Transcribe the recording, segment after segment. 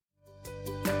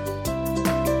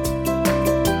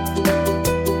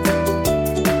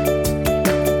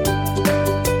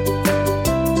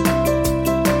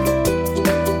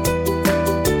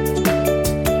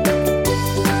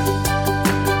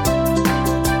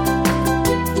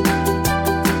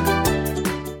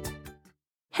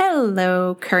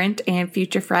Hello, current and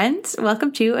future friends.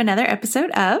 Welcome to another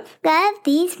episode of Love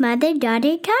These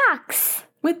Mother-Daughter Talks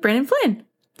with Bryn and Flynn.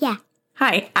 Yeah.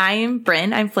 Hi, I am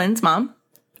Bryn. I'm Flynn's mom.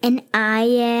 And I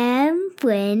am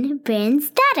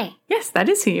Bryn's daughter. Yes, that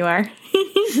is who you are.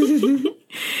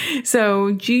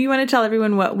 So, do you want to tell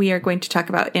everyone what we are going to talk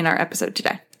about in our episode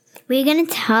today? We're going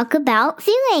to talk about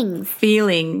feelings.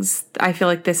 Feelings. I feel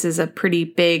like this is a pretty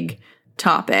big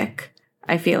topic.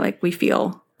 I feel like we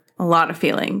feel a lot of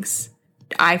feelings.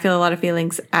 I feel a lot of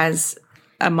feelings as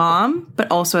a mom, but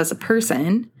also as a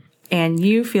person. And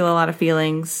you feel a lot of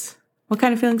feelings. What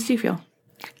kind of feelings do you feel?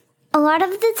 A lot of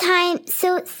the time.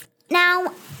 So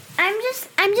now I'm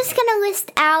just going to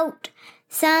list out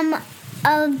some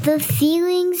of the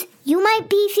feelings you might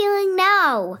be feeling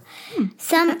now.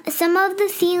 Some of the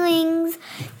feelings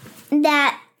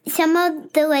some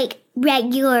of the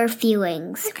regular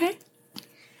feelings. Okay.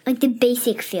 Like the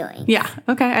basic feelings. Yeah.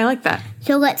 Okay. I like that.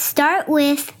 So let's start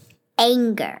with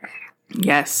anger.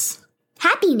 Yes.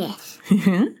 Happiness.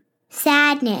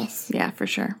 Sadness. Yeah, for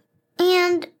sure.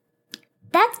 And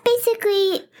that's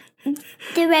basically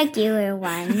the regular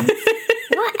ones.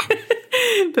 What?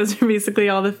 Those are basically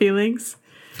all the feelings?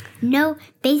 No,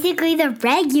 basically the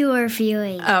regular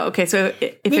feelings. Oh, okay. So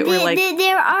if it were like...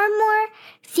 There are more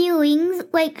feelings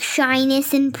like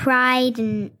shyness and pride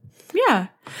and... Yeah.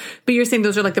 But you're saying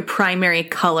those are like the primary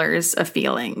colors of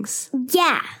feelings.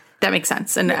 Yeah. That makes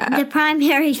sense. And the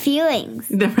primary feelings.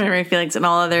 the primary feelings and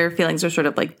all other feelings are sort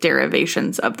of like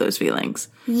derivations of those feelings.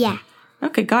 Yeah.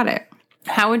 Okay, got it.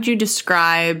 How would you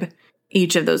describe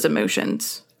each of those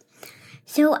emotions?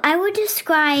 So I would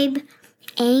describe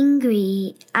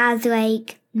angry as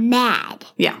like mad.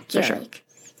 Yeah, for sure.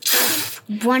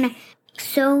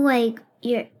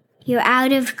 You're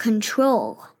out of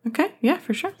control. Okay, yeah,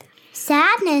 for sure.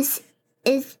 Sadness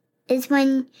is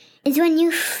when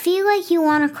you feel like you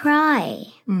want to cry.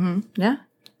 Mm-hmm. Yeah.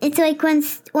 It's like when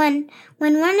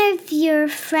one of your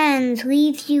friends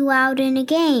leaves you out in a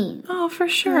game. Oh, for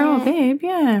sure. Oh, babe,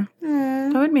 yeah.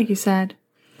 Mm. That would make you sad.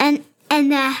 And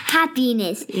the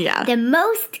happiness. Yeah. The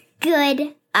most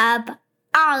good of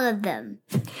all of them.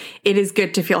 It is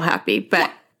good to feel happy,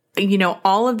 but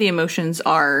all of the emotions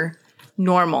are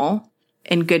normal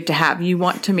and good to have. You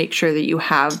want to make sure that you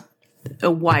have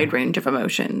a wide range of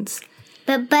emotions.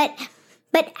 But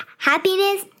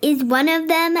happiness is one of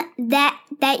them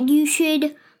that you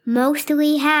should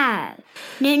mostly have.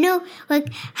 No,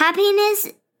 like happiness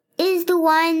is the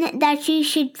one that you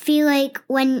should feel like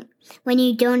when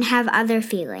you don't have other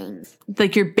feelings.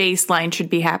 Like your baseline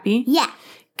should be happy? Yeah.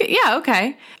 Yeah,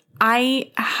 okay.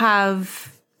 I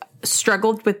have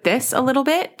struggled with this a little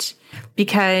bit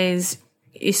because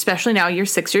especially now you're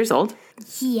 6 years old.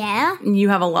 Yeah. You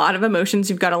have a lot of emotions.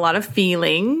 You've got a lot of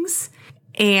feelings.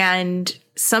 And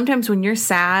sometimes when you're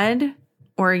sad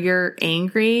or you're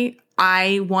angry,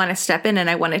 I want to step in and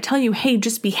I want to tell you, hey,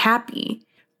 just be happy.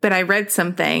 But I read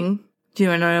something. Do you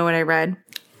want to know what I read?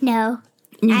 No.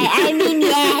 I mean,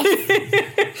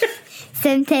 yes.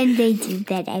 Sometimes I do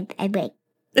that. I'm like,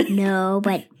 no,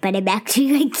 but I'm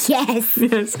actually like, yes.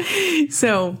 Yes.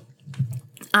 So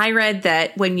I read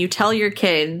that when you tell your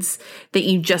kids that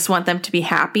you just want them to be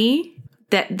happy,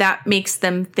 that makes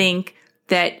them think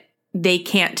that they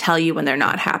can't tell you when they're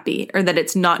not happy or that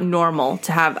it's not normal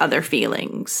to have other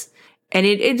feelings. And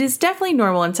it is definitely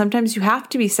normal. And sometimes you have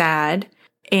to be sad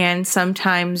and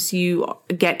sometimes you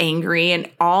get angry and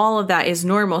all of that is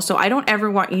normal. So I don't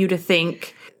ever want you to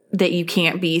think that you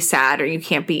can't be sad or you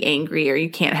can't be angry or you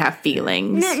can't have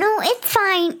feelings. No, it's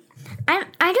fine.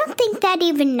 I don't think that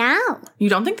even now. You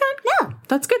don't think that? No.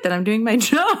 That's good that I'm doing my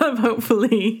job,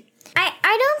 hopefully. I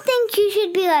don't think you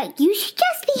should be like, you should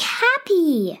just be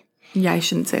happy. Yeah, I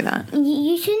shouldn't say that.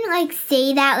 You shouldn't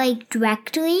say that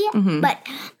directly, but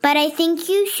I think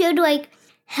you should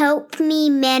help me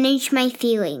manage my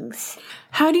feelings.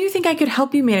 How do you think I could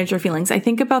help you manage your feelings? I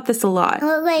think about this a lot.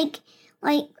 Well,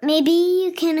 maybe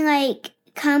you can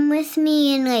come with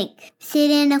me and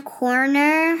sit in a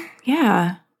corner.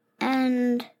 Yeah.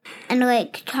 And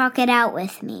talk it out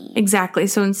with me. Exactly.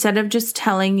 So instead of just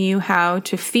telling you how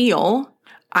to feel,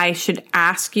 I should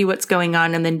ask you what's going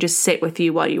on and then just sit with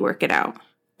you while you work it out.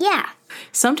 Yeah.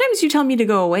 Sometimes you tell me to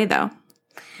go away, though.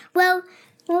 Well,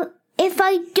 if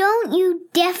I don't, you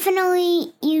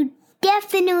definitely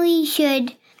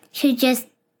should just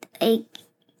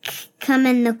come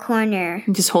in the corner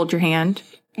And just hold your hand.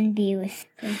 and be with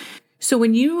me. So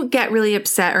when you get really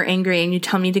upset or angry and you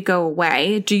tell me to go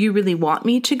away, do you really want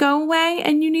me to go away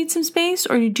and you need some space?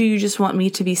 Or do you just want me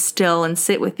to be still and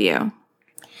sit with you?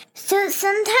 So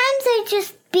sometimes I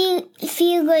just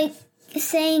feel like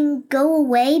saying go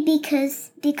away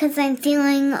because I'm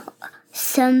feeling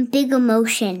some big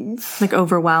emotions. Like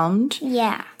overwhelmed?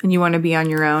 Yeah. And you want to be on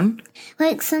your own?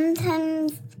 Like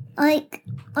sometimes, like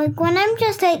when I'm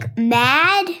just like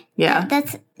mad. Yeah.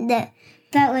 That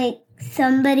like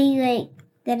somebody like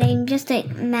that I'm just like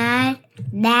mad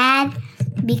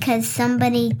because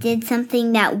somebody did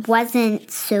something that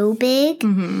wasn't so big.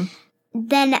 Mm-hmm.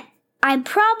 Then I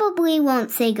probably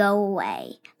won't say go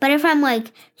away. But if I'm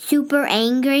like super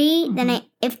angry, then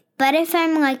if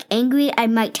I'm like angry, I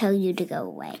might tell you to go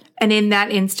away. And in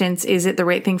that instance, is it the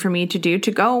right thing for me to do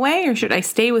to go away, or should I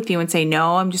stay with you and say,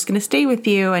 no, I'm just going to stay with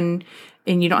you and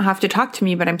you don't have to talk to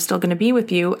me, but I'm still going to be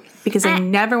with you because I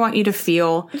never want you to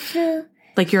feel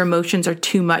like your emotions are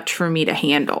too much for me to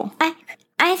handle.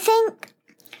 I think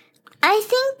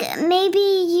maybe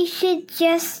you should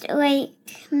just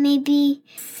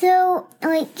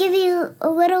give you a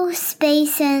little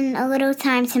space and a little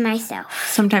time to myself.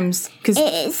 Sometimes, because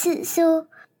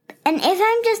and if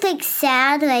I'm just like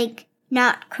sad, like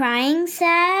not crying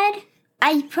sad,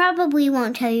 I probably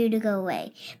won't tell you to go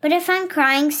away. But if I'm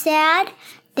crying sad,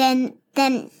 then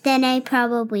I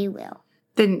probably will.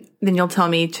 Then you'll tell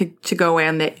me to go away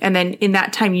and then in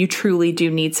that time you truly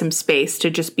do need some space to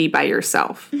just be by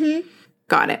yourself. Mm-hmm.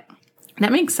 Got it.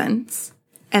 That makes sense.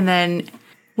 And then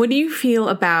what do you feel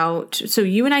about, so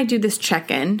you and I do this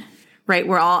check-in, right,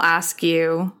 where I'll ask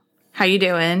you, how you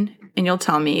doing? And you'll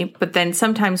tell me. But then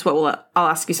sometimes I'll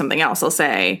ask you something else. I'll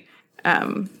say,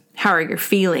 how are your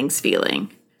feelings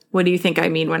feeling? What do you think I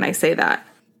mean when I say that?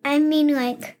 I mean,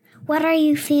 like, what are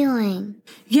you feeling?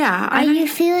 Yeah. Are you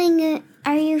feeling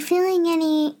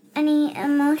any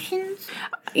emotions?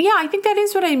 Yeah, I think that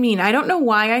is what I mean. I don't know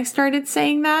why I started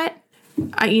saying that.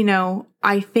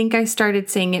 I think I started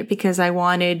saying it because I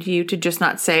wanted you to just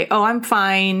not say, oh, I'm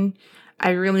fine.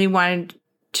 I really wanted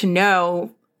to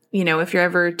know, if you're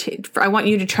ever, I want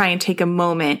you to try and take a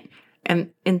moment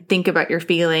and think about your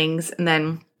feelings and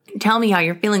then tell me how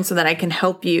you're feeling so that I can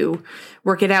help you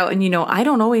work it out. And, I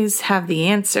don't always have the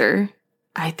answer.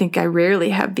 I think I rarely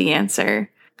have the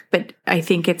answer, but I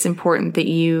think it's important that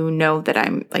you know that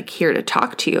I'm like here to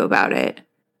talk to you about it.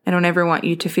 I don't ever want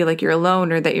you to feel like you're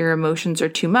alone or that your emotions are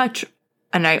too much.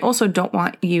 And I also don't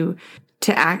want you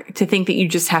to think that you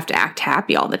just have to act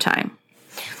happy all the time.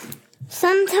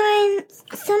 Sometimes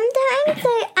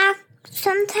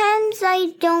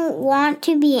I don't want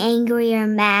to be angry or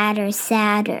mad or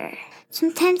sad.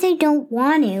 Sometimes I don't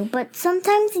want to, but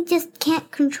sometimes I just can't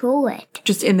control it.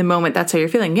 Just in the moment, that's how you're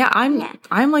feeling. Yeah,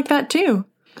 I'm like that too.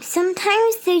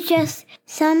 Sometimes there's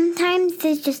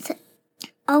just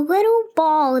a little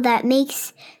ball that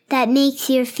makes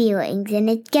your feelings, and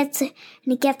it gets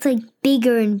like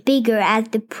bigger and bigger as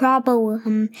the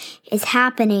problem is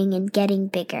happening and getting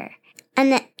bigger.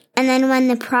 And then when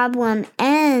the problem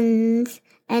ends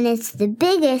and it's the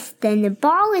biggest, then the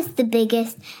ball is the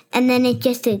biggest, and then it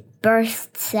just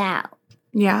bursts out.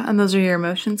 Yeah, and those are your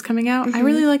emotions coming out. Mm-hmm. I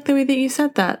really like the way that you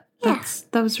said that. Yeah.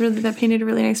 That painted a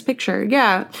really nice picture.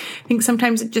 Yeah. I think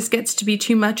sometimes it just gets to be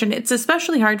too much, and it's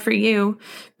especially hard for you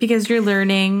because you're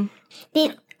learning.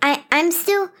 I'm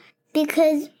still like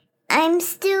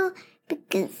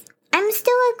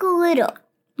little.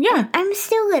 Yeah. I'm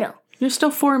still little. You're still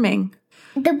forming.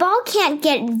 The ball can't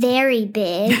get very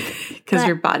big. Because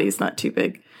your body's not too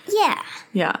big. Yeah.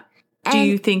 Yeah. Do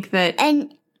you think that...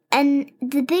 And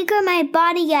the bigger my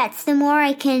body gets, the more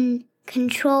I can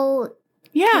control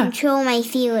my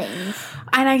feelings.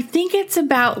 And I think it's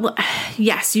about,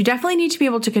 yes, you definitely need to be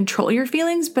able to control your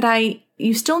feelings, but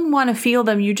you still want to feel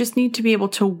them. You just need to be able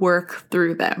to work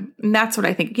through them. And that's what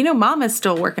I think. Mama's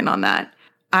still working on that.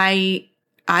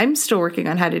 I'm still working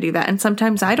on how to do that. And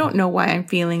sometimes I don't know why I'm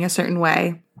feeling a certain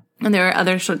way. And there are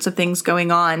other sorts of things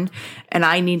going on, and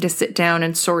I need to sit down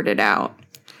and sort it out.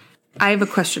 I have a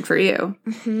question for you.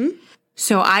 Mm-hmm.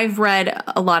 So I've read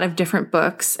a lot of different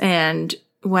books, and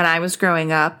when I was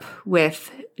growing up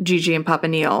with Gigi and Papa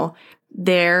Neil,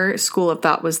 their school of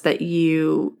thought was that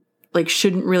you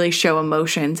shouldn't really show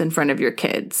emotions in front of your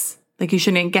kids. Like you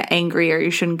shouldn't get angry or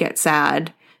you shouldn't get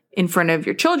sad in front of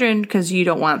your children because you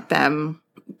don't want them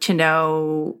to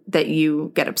know that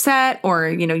you get upset or,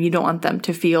 you don't want them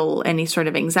to feel any sort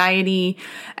of anxiety.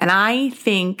 And I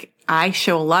think I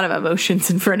show a lot of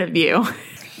emotions in front of you.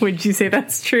 Would you say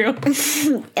that's true?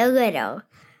 A little.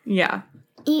 Yeah.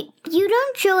 You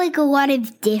don't show a lot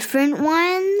of different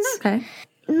ones. Okay.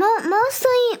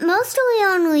 Mostly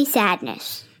only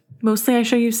sadness. Mostly I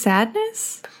show you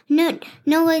sadness? No,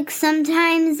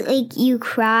 sometimes you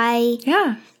cry.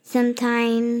 Yeah.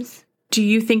 Sometimes. Do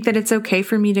you think that it's okay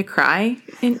for me to cry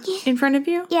in front of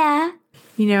you? Yeah.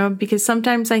 Because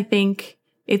sometimes I think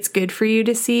it's good for you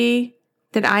to see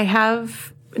that I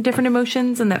have different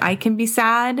emotions and that I can be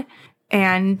sad.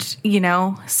 And,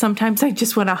 sometimes I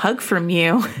just want a hug from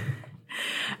you.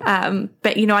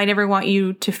 But, I never want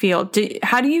you to feel,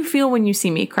 how do you feel when you see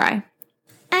me cry?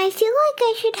 I feel like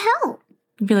I should help.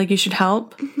 You feel like you should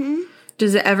help? Mm-hmm.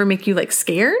 Does it ever make you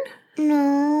scared?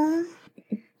 No.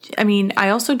 I mean, I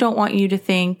also don't want you to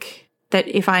think that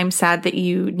if I'm sad that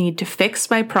you need to fix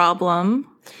my problem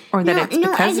or that it's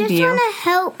because of you.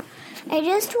 I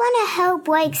just want to help.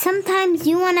 Sometimes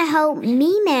you want to help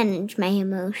me manage my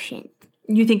emotions.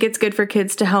 You think it's good for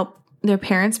kids to help their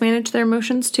parents manage their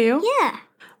emotions too? Yeah.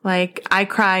 I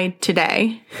cried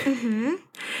today. Mm-hmm.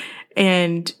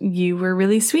 And you were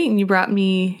really sweet and you brought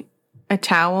me a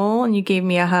towel and you gave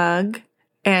me a hug.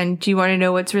 And do you want to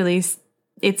know what's really,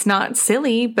 it's not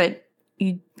silly, but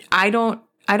I don't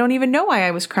even know why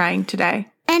I was crying today.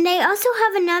 And I also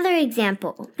have another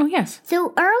example. Oh, yes.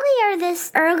 So earlier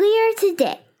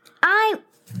today, I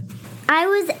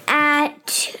was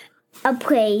at a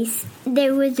place.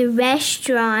 There was a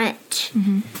restaurant,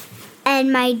 mm-hmm.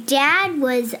 and my dad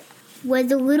was a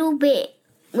little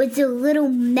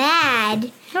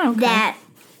mad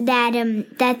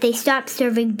that they stopped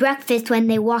serving breakfast when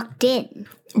they walked in.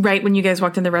 Right, when you guys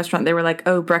walked in the restaurant, they were like,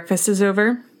 "Oh, breakfast is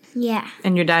over." Yeah.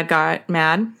 And your dad got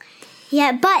mad.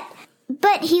 Yeah, but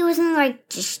he wasn't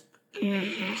just.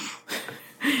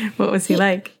 What was he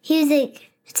like? He was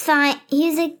like, "It's fine." He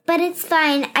was like, "But it's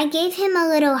fine." I gave him a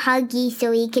little huggy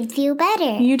so he could feel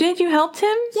better. You did? You helped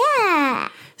him? Yeah.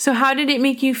 So how did it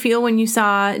make you feel when you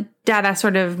saw Dada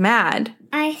sort of mad?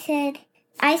 I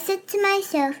said to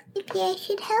myself, maybe I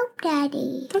should help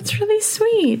Daddy. That's really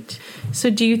sweet. So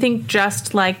do you think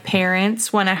just like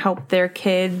parents want to help their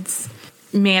kids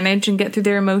manage and get through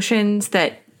their emotions,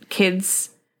 that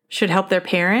kids should help their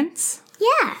parents?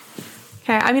 Yeah.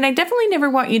 Okay. I mean, I definitely never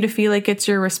want you to feel like it's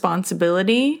your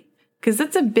responsibility, because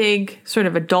that's a big sort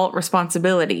of adult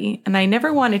responsibility. And I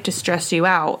never want it to stress you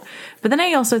out. But then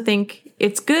I also think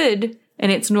it's good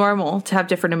and it's normal to have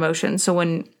different emotions. So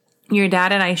when your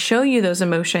dad and I show you those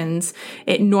emotions,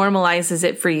 it normalizes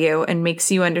it for you and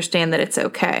makes you understand that it's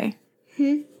okay.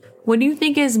 Mm-hmm. What do you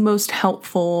think is most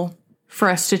helpful for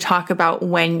us to talk about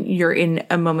when you're in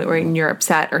a moment where you're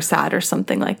upset or sad or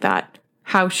something like that?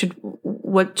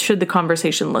 What should the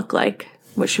conversation look like?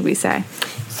 What should we say?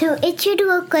 So it should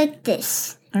look like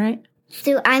this. All right.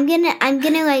 So I'm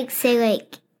gonna say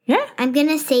yeah. I'm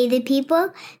gonna say the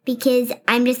people because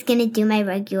I'm just gonna do my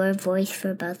regular voice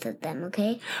for both of them.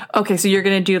 Okay. Okay. So you're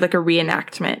gonna do like a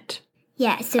reenactment.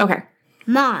 Yeah. So okay.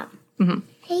 Mom. Mm-hmm.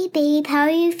 Hey babe, how are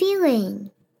you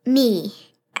feeling? Me.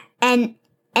 And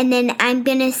then I'm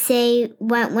gonna say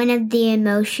one of the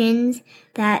emotions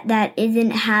that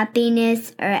isn't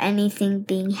happiness or anything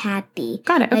being happy.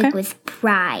 Got it. Okay. With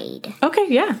pride. Okay,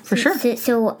 yeah, for sure.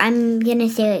 So I'm gonna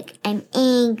say I'm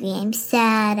angry, I'm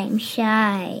sad, I'm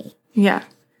shy. Yeah.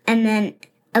 And then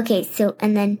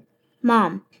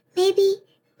Mom, maybe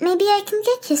I can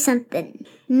get you something.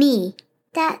 Me.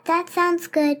 That sounds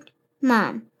good.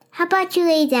 Mom, how about you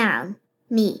lay down?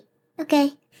 Me.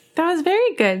 Okay. That was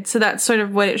very good. So that's sort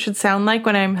of what it should sound like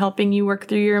when I'm helping you work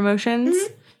through your emotions.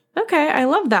 Mm-hmm. Okay, I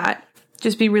love that.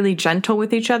 Just be really gentle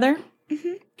with each other.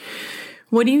 Mm-hmm.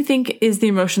 What do you think is the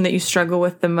emotion that you struggle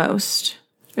with the most,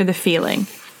 or the feeling?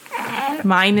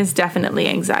 Mine is definitely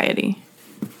anxiety.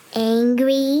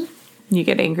 Angry. You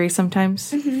get angry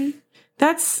sometimes? Mm-hmm.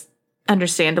 That's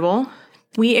understandable.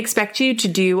 We expect you to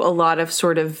do a lot of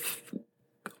sort of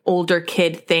older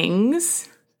kid things,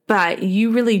 but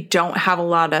you really don't have a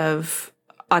lot of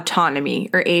autonomy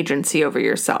or agency over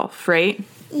yourself, right?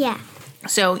 Yeah.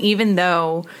 So even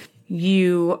though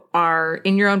you are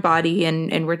in your own body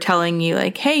and we're telling you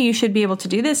like, hey, you should be able to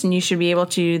do this and you should be able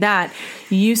to do that,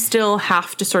 you still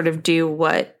have to sort of do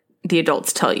what the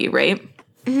adults tell you, right?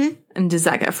 Mm-hmm. And does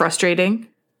that get frustrating?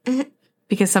 Mm-hmm.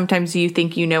 Because sometimes you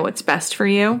think you know what's best for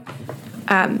you.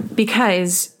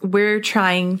 Because we're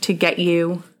trying to get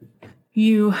you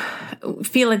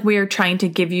feel like we're trying to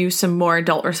give you some more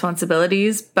adult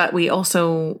responsibilities, but we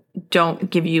also don't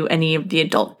give you any of the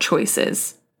adult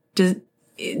choices.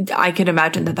 I could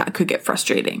imagine that could get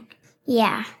frustrating.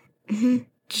 Yeah. Mm-hmm.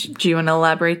 Do you want to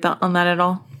elaborate on that at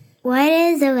all? What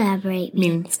is elaborate?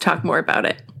 Let's talk more about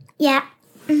it. Yeah.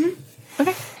 Mm-hmm.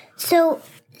 Okay. So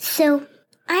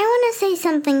I want to say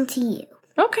something to you.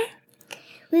 Okay.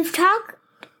 We've talked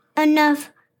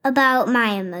enough about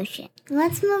my emotion.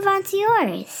 Let's move on to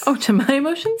yours. Oh, to my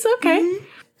emotions? Okay.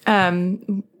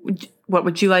 Mm-hmm. What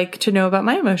would you like to know about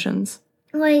my emotions?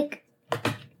 Like,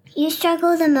 you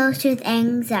struggle the most with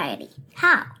anxiety.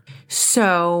 How?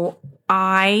 So,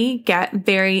 I get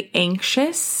very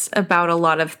anxious about a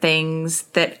lot of things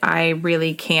that I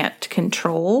really can't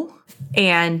control.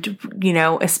 And,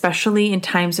 especially in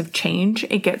times of change,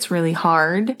 it gets really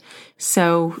hard.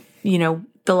 So,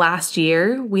 the last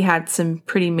year we had some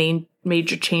pretty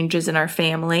major changes in our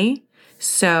family.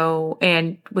 So,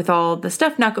 and with all the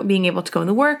stuff, not being able to go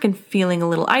into work and feeling a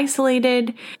little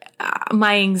isolated,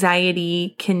 my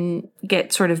anxiety can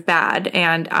get sort of bad.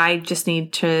 And I just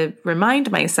need to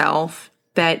remind myself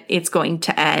that it's going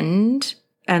to end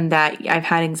and that I've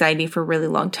had anxiety for a really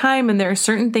long time. And there are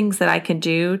certain things that I can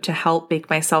do to help make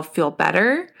myself feel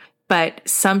better. But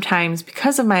sometimes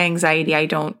because of my anxiety, I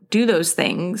don't do those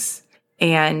things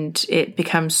and it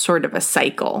becomes sort of a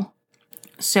cycle.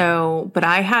 So, but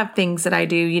I have things that I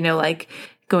do, like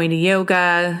going to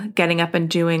yoga, getting up and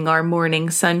doing our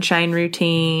morning sunshine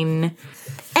routine.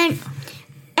 And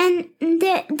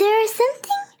there is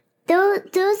something,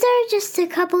 those are just a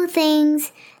couple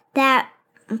things that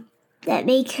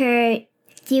make her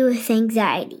deal with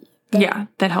anxiety.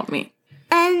 That helped me.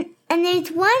 And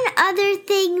there's one other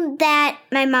thing that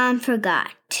my mom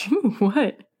forgot. Ooh,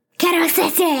 what? Cuddle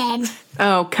sessions.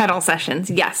 Oh, cuddle sessions.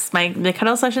 Yes, the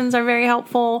cuddle sessions are very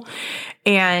helpful.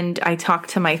 And I talk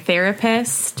to my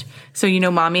therapist. So,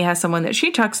 Mommy has someone that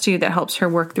she talks to that helps her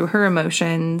work through her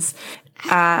emotions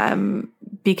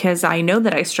because I know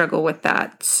that I struggle with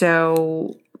that.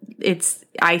 So it's,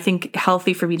 I think,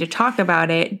 healthy for me to talk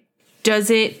about it.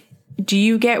 Do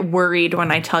you get worried when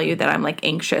I tell you that I'm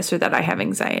anxious or that I have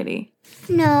anxiety?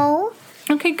 No.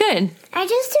 Okay, good. I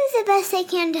just do the best I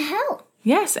can to help.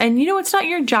 Yes, and it's not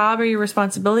your job or your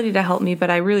responsibility to help me,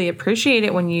 but I really appreciate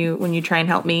it when you try and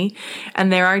help me.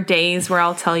 And there are days where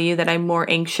I'll tell you that I'm more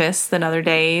anxious than other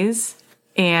days,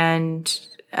 and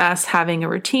us having a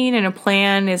routine and a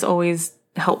plan is always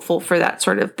helpful for that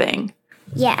sort of thing.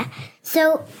 Yeah.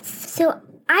 So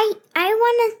I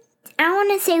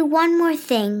want to say one more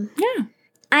thing. Yeah.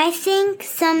 I think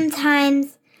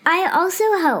sometimes I also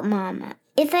help Mama.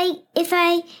 If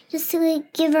I just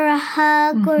give her a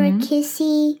hug or a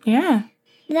kissy,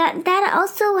 that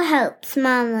also helps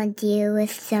Mama deal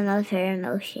with some of her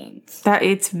emotions. That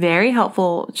it's very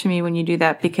helpful to me when you do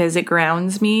that because it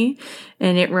grounds me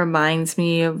and it reminds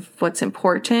me of what's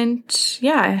important.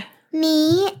 Yeah.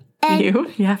 Me and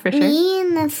you, yeah, for sure. Me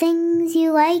and the things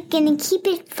you like, and keep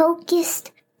it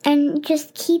focused and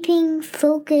just keeping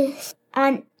focused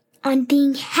on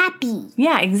being happy.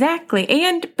 Yeah, exactly.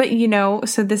 But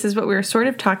so this is what we were sort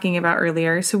of talking about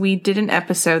earlier. So we did an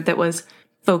episode that was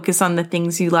focus on the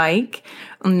things you like.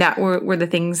 And that were the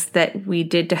things that we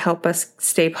did to help us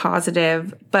stay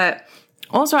positive. But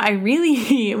also, I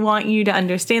really want you to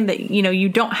understand that, you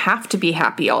don't have to be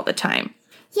happy all the time.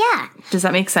 Yeah. Does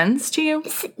that make sense to you?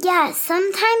 Yeah.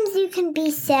 Sometimes you can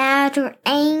be sad or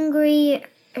angry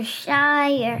or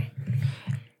shy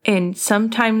And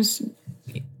sometimes,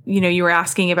 you were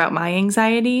asking about my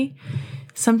anxiety.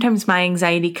 Sometimes my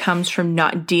anxiety comes from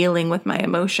not dealing with my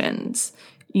emotions.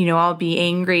 I'll be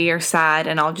angry or sad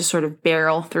and I'll just sort of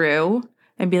barrel through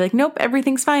and be like, nope,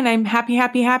 everything's fine. I'm happy,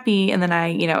 happy, happy. And then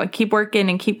I keep working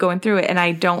and keep going through it. And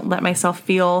I don't let myself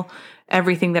feel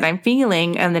everything that I'm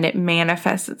feeling. And then it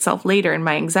manifests itself later in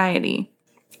my anxiety.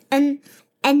 And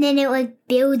then it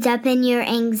builds up in your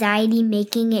anxiety,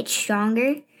 making it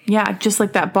stronger. Yeah, just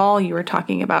like that ball you were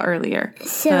talking about earlier.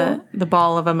 So the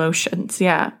ball of emotions,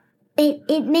 yeah.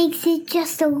 It makes it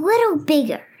just a little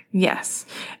bigger. Yes.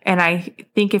 And I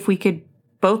think if we could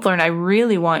both learn, I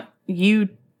really want you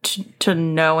to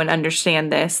know and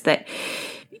understand this, that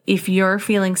if you're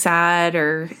feeling sad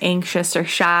or anxious or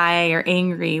shy or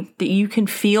angry, that you can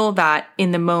feel that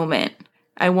in the moment.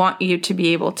 I want you to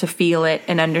be able to feel it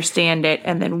and understand it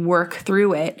and then work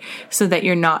through it so that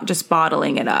you're not just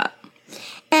bottling it up.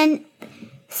 And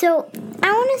so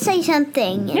I want to say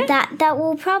something that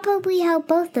will probably help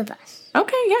both of us.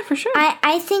 Okay, yeah, for sure.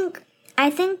 I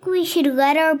think we should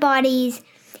let our bodies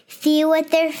feel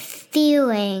what they're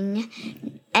feeling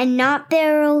and not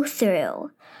barrel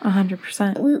through.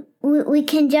 100%. We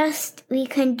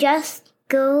can just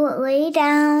go lay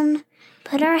down,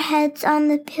 put our heads on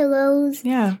the pillows,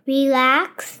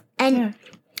 relax, and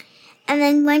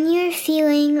then when you're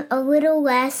feeling a little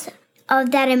less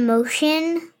of that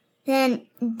emotion, then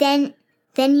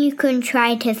you can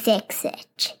try to fix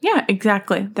it. Yeah,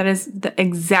 exactly. That is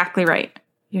exactly right.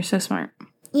 You're so smart.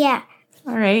 Yeah.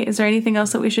 All right. Is there anything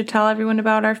else that we should tell everyone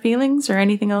about our feelings or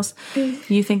anything else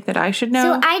you think that I should know?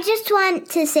 So I just want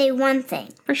to say one thing.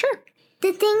 For sure.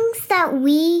 The things that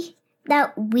we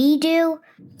do,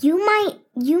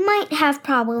 you might have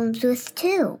problems with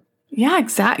too. Yeah,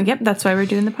 exactly. Yep, that's why we're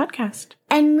doing the podcast.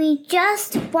 And we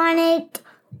just wanted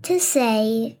to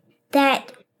say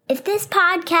that if this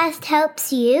podcast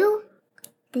helps you,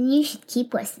 then you should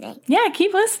keep listening. Yeah,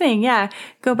 keep listening. Yeah.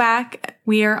 Go back.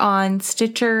 We are on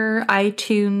Stitcher,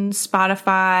 iTunes,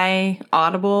 Spotify,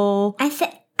 Audible. I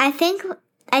think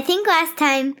last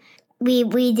time we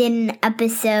did an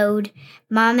episode,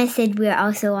 Mama said we're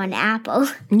also on Apple.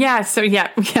 Yeah, so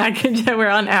we're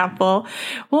on Apple.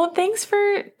 Well, thanks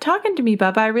for talking to me,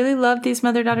 Bubba. I really love these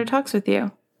mother-daughter talks with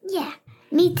you. Yeah,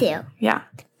 me too. Yeah.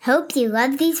 Hope you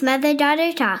love these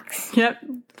mother-daughter talks. Yep.